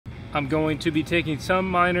I'm going to be taking some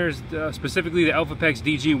miners, specifically the ElphaPex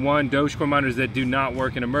DG1 dogecoin miners that do not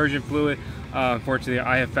work in immersion fluid. Unfortunately,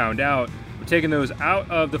 I have found out. We're taking those out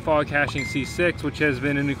of the foghashing C6, which has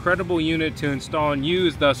been an incredible unit to install and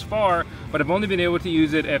use thus far, but I've only been able to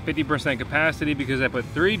use it at 50% capacity because I put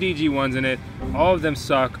 3 DG1s in it. All of them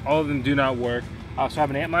suck, all of them do not work. So I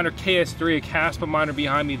have an Antminer KS3, a Caspa miner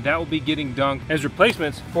behind me that will be getting dunked as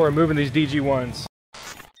replacements for removing these DG1s.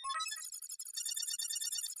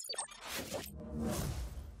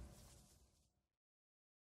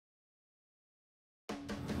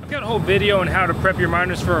 Got a whole video on how to prep your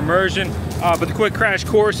miners for immersion, but the quick crash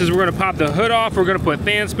course is we're going to pop the hood off. We're going to put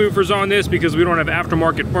fan spoofers on this because we don't have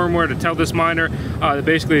aftermarket firmware to tell this miner that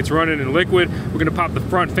basically it's running in liquid. We're going to pop the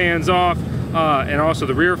front fans off and also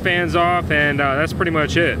the rear fans off, and that's pretty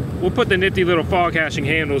much it. We'll put the nifty little foghashing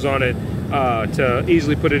handles on it to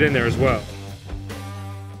easily put it in there as well.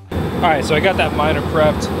 Alright, so I got that miner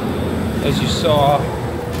prepped. As you saw,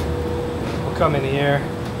 we'll come in here.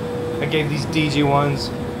 I gave these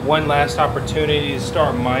DG1s one last opportunity to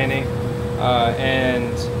start mining,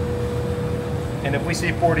 and if we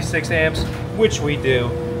see 46 amps, which we do,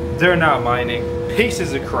 they're not mining.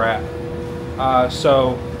 Pieces of crap.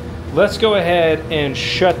 So let's go ahead and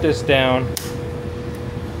shut this down.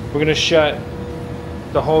 We're gonna shut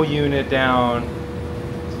the whole unit down.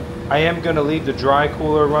 I am gonna leave the dry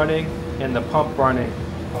cooler running and the pump running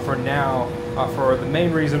for now, for the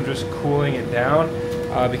main reason of just cooling it down.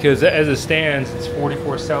 Because as it stands, it's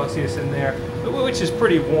 44 Celsius in there, which is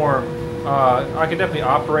pretty warm. I can definitely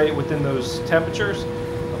operate within those temperatures,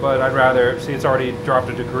 but I'd rather, see it's already dropped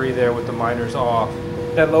a degree there with the miners off.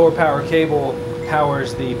 That lower power cable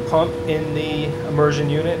powers the pump in the immersion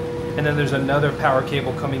unit, and then there's another power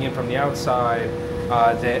cable coming in from the outside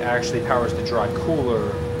that actually powers the dry cooler,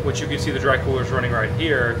 which you can see the dry cooler is running right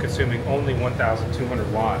here, consuming only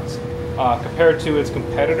 1,200 watts. Compared to its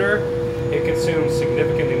competitor, it consumes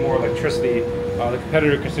significantly more electricity. The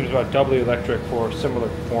competitor consumes about double the electric for similar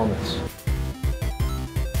performance.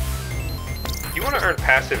 You want to earn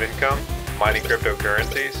passive income mining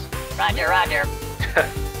cryptocurrencies? Roger, roger.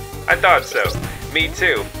 I thought so. Me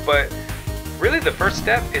too. But really the first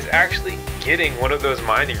step is actually getting one of those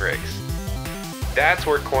mining rigs. That's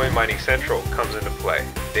where Coin Mining Central comes into play.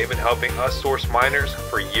 They've been helping us source miners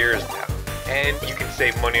for years now. And you can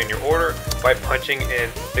save money on your order by punching in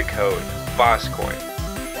the code VoskCoin.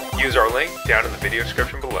 Use our link down in the video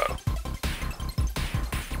description below.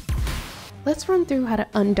 Let's run through how to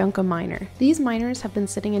undunk a miner. These miners have been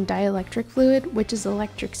sitting in dielectric fluid, which is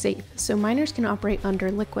electric safe, so miners can operate under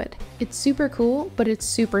liquid. It's super cool, but it's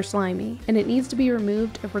super slimy, and it needs to be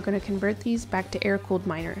removed if we're going to convert these back to air-cooled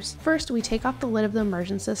miners. First, we take off the lid of the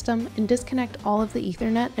immersion system and disconnect all of the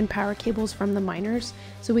Ethernet and power cables from the miners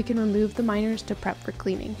so we can remove the miners to prep for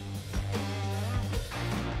cleaning.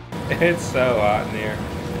 It's so hot in here.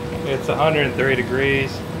 It's 103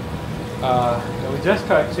 degrees. We just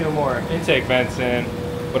cut 2 more intake vents in,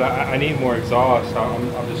 but I need more exhaust.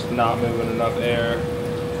 I'm just not moving enough air.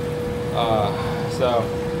 So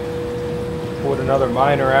pulled another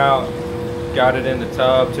miner out, got it in the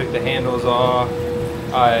tub, took the handles off.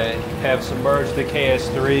 I have submerged the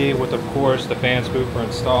KS3 with, of course, the fan spoofer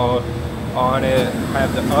installed on it. I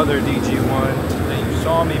have the other DG1 that you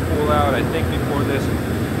saw me pull out, I think before this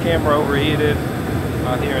camera overheated,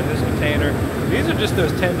 here in this container. These are just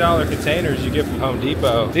those $10 containers you get from Home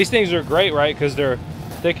Depot. These things are great, right? Because they're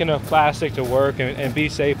thick enough plastic to work and be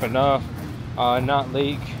safe enough, not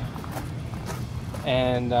leak.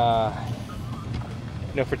 And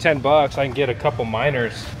you know, for 10 bucks, I can get a couple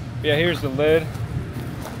miners. Yeah, here's the lid.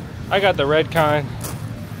 I got the red kind.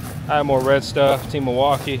 I have more red stuff, Team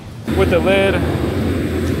Milwaukee. With the lid,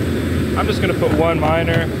 I'm just gonna put 1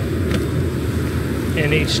 miner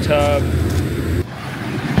in each tub.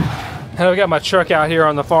 And I've got my truck out here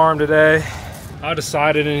on the farm today. I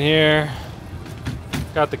decided in here,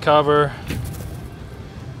 got the cover,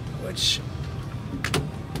 which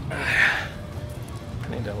I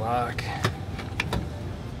need to lock.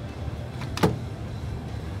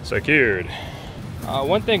 Secured.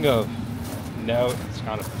 One thing of note, it's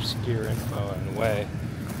kind of obscure info in a way,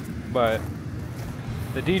 but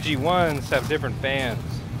the DG1s have different fans.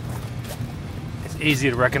 It's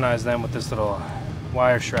easy to recognize them with this little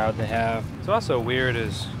wire shroud they have. It's also weird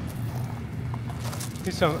is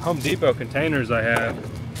these some Home Depot containers I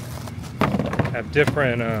have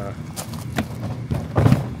different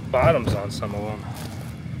bottoms on some of them.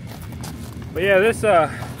 But yeah, this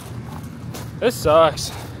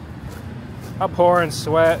sucks. I'm pouring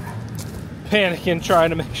sweat, panicking,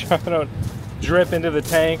 trying to make sure I don't drip into the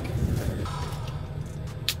tank.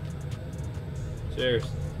 Cheers.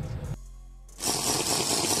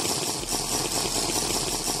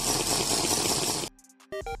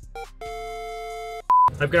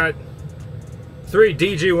 I've got 3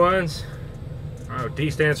 DG1s. Oh,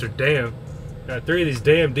 D stands for damn. Got 3 of these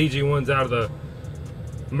damn DG1s out of the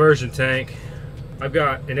immersion tank. I've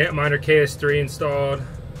got an Antminer KS3 installed.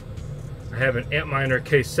 I have an Antminer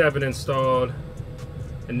K7 installed.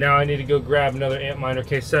 And now I need to go grab another Antminer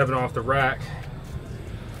K7 off the rack.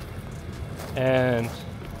 And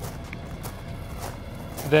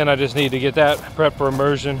then I just need to get that prepped for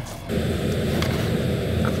immersion.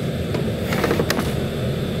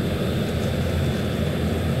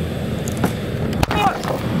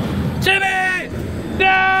 Jimmy!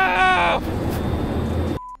 No!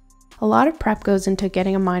 A lot of prep goes into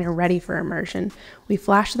getting a miner ready for immersion. We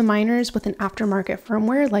flash the miners with an aftermarket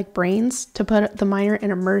firmware like Brains to put the miner in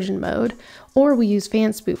immersion mode, or we use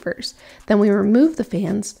fan spoofers. Then we remove the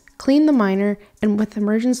fans, clean the miner, and with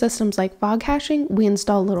immersion systems like foghashing, we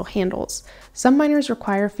install little handles. Some miners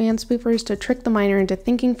require fan spoofers to trick the miner into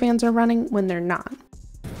thinking fans are running when they're not.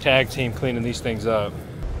 Tag team cleaning these things up.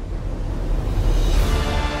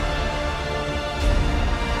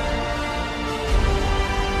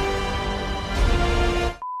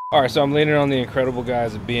 All right, so I'm leaning on the incredible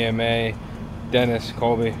guys at BMA, Dennis,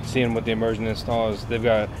 Colby, seeing what the immersion install is. They've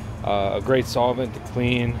got a great solvent to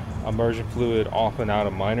clean immersion fluid off and out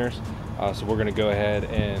of miners. So we're gonna go ahead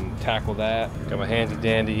and tackle that. Got my handy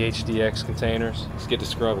dandy HDX containers. Let's get to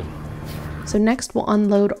scrubbing. So next we'll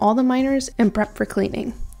unload all the miners and prep for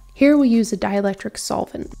cleaning. Here we use a dielectric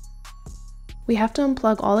solvent. We have to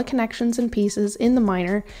unplug all the connections and pieces in the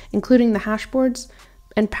miner, including the hashboards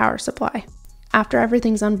and power supply. After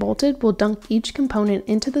everything's unbolted, we'll dunk each component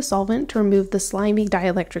into the solvent to remove the slimy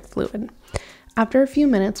dielectric fluid. After a few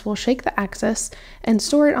minutes, we'll shake the excess and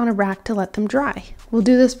store it on a rack to let them dry. We'll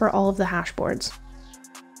do this for all of the hashboards.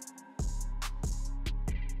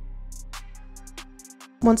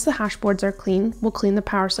 Once the hashboards are clean, we'll clean the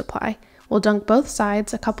power supply. We'll dunk both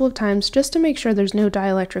sides a couple of times just to make sure there's no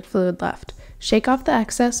dielectric fluid left. Shake off the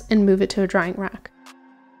excess and move it to a drying rack.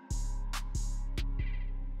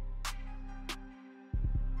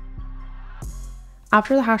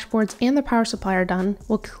 After the hashboards and the power supply are done,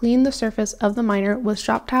 we'll clean the surface of the miner with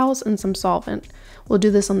shop towels and some solvent. We'll do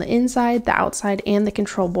this on the inside, the outside, and the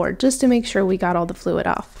control board just to make sure we got all the fluid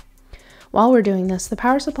off. While we're doing this, the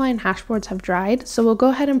power supply and hashboards have dried, so we'll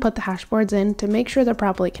go ahead and put the hashboards in to make sure they're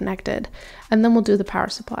properly connected, and then we'll do the power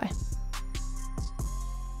supply.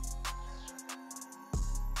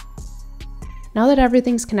 Now that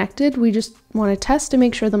everything's connected, we just want to test to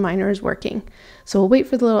make sure the miner is working. So we'll wait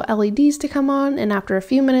for the little LEDs to come on, and after a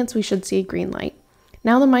few minutes we should see a green light.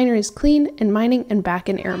 Now the miner is clean and mining and back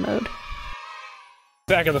in air mode.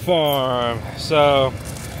 Back at the farm. So,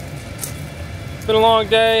 it's been a long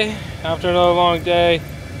day after another long day,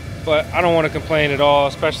 but I don't want to complain at all,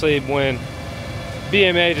 especially when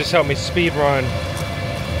BMA just helped me speed run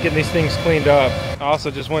getting these things cleaned up. I also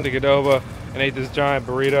just went to Qdoba and ate this giant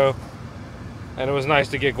burrito. And it was nice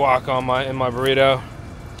to get guac on in my burrito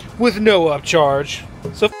with no upcharge.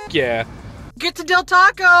 So yeah. Get to Del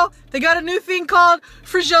Taco. They got a new thing called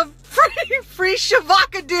free shavacadoo.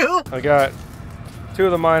 I got 2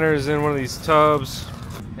 of the miners in one of these tubs,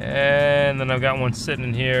 and then I've got one sitting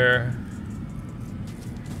in here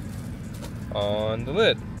on the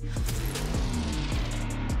lid.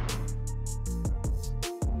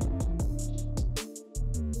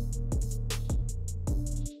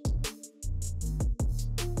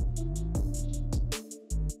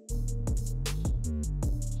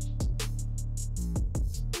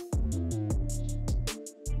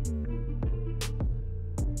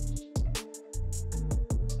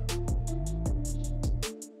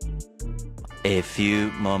 A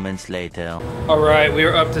few moments later. All right, we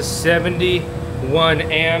are up to 71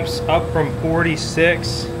 amps, up from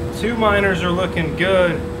 46. 2 miners are looking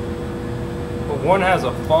good, but one has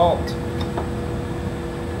a fault.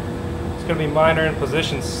 It's gonna be miner in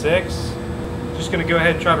position 6. Just gonna go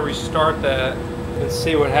ahead and try to restart that and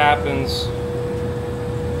see what happens.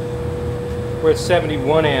 We're at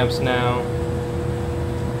 71 amps now.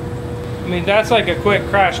 I mean, that's like a quick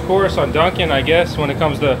crash course on Duncan, I guess, when it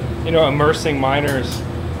comes to, you know, immersing miners.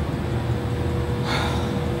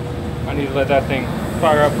 I need to let that thing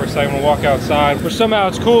fire up for a second. We'll walk outside. But somehow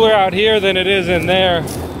it's cooler out here than it is in there.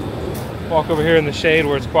 Walk over here in the shade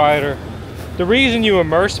where it's quieter. The reason you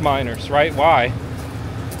immerse miners, right? Why?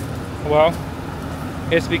 Well,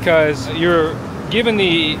 it's because you're given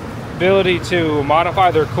the ability to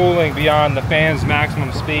modify their cooling beyond the fan's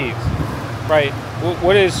maximum speeds, right?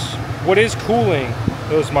 What is cooling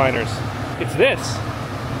those miners? It's this.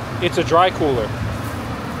 It's a dry cooler.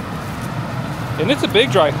 And it's a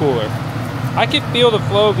big dry cooler. I can feel the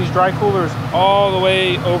flow of these dry coolers all the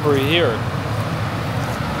way over here.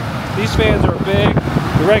 These fans are big,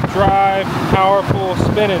 direct drive, powerful,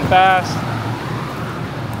 spinning fast.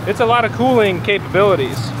 It's a lot of cooling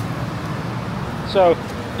capabilities. So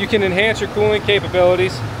you can enhance your cooling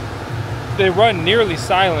capabilities. They run nearly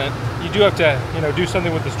silent. You do have to, do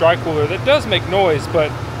something with this dry cooler that does make noise, but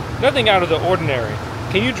nothing out of the ordinary.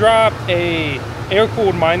 Can you drop a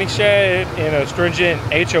air-cooled mining shed in a stringent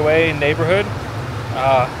HOA neighborhood?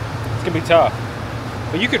 It's gonna be tough.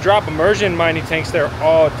 But you could drop immersion mining tanks there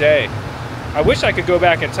all day. I wish I could go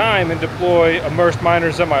back in time and deploy immersed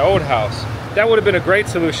miners at my old house. That would have been a great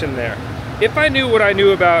solution there. If I knew what I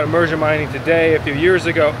knew about immersion mining today, a few years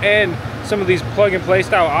ago, and some of these plug-and-play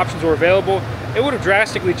style options were available, it would have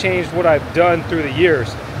drastically changed what I've done through the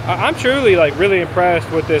years. I'm truly really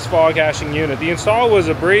impressed with this fog hashing unit. The install was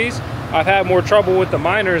a breeze. I've had more trouble with the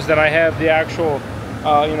miners than I have the actual,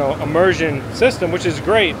 immersion system, which is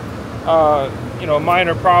great.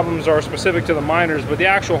 Minor problems are specific to the miners, but the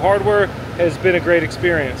actual hardware has been a great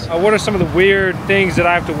experience. What are some of the weird things that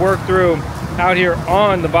I have to work through out here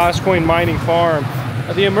on the VoskCoin mining farm?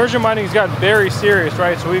 The immersion mining has gotten very serious,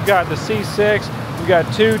 right? So we've got the C6, we've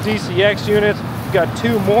got 2 DCX units, we've got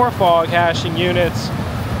 2 more fog hashing units,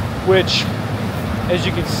 which, as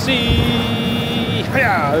you can see,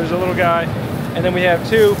 yeah, there's a little guy. And then we have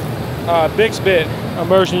 2 Bixbit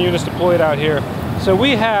immersion units deployed out here. So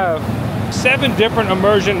we have 7 different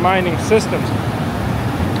immersion mining systems.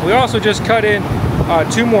 We also just cut in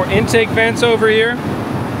 2 more intake vents over here.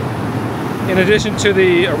 In addition to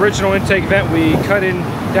the original intake vent we cut in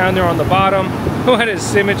down there on the bottom. What is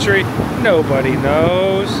symmetry? Nobody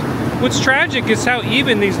knows. What's tragic is how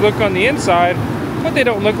even these look on the inside, but they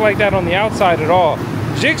don't look like that on the outside at all.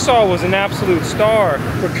 Jigsaw was an absolute star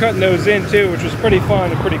for cutting those in too, which was pretty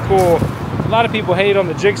fun and pretty cool. A lot of people hate on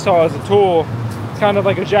the Jigsaw as a tool. It's kind of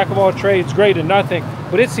like a jack of all trades, great at nothing,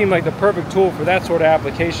 but it seemed like the perfect tool for that sort of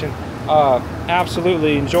application.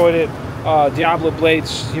 Absolutely enjoyed it. Diablo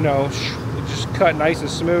blades, just cut nice and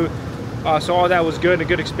smooth. So all that was good and a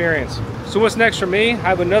good experience. So what's next for me? I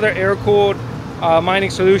have another air-cooled mining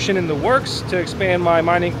solution in the works to expand my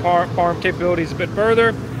mining farm capabilities a bit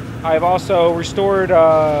further. I've also restored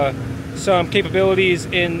some capabilities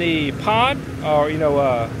in the pod,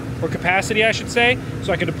 or capacity I should say,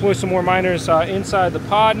 so I can deploy some more miners inside the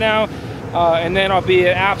pod now. And then I'll be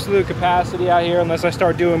at absolute capacity out here unless I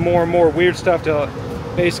start doing more and more weird stuff to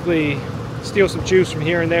basically steal some juice from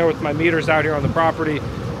here and there with my meters out here on the property.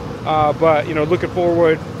 But looking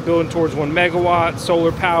forward, building towards 1 megawatt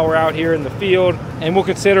solar power out here in the field, and we'll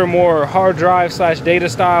consider more hard drive / data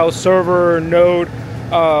style server node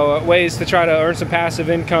ways to try to earn some passive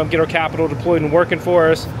income, get our capital deployed and working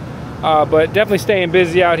for us. But definitely staying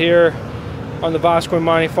busy out here on the VoskCoin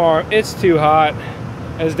mining farm. It's too hot,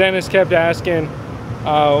 as Dennis kept asking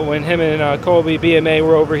when him and Colby BMA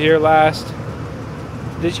were over here last.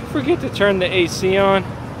 Did you forget to turn the AC on?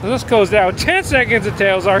 This goes down 10 seconds of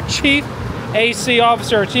tails. Our chief AC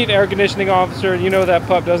officer, our chief air conditioning officer. You know that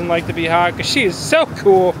pup doesn't like to be hot because she is so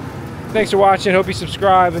cool. Thanks for watching. Hope you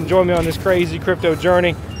subscribe and join me on this crazy crypto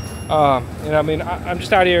journey. I'm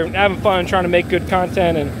just out here having fun, trying to make good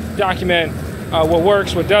content and document what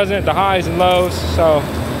works, what doesn't, the highs and lows. So,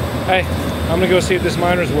 hey, I'm gonna go see if this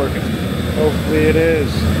miner's working. Hopefully it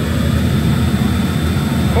is.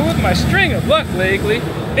 But with my string of luck lately,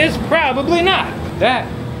 it's probably not. That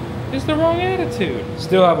is the wrong attitude.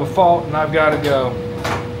 Still have a fault and I've got to go.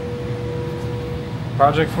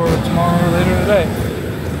 Project for tomorrow or later today.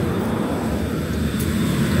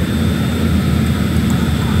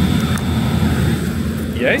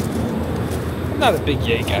 Yay? I'm not a big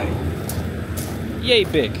yay guy. Yay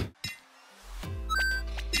big.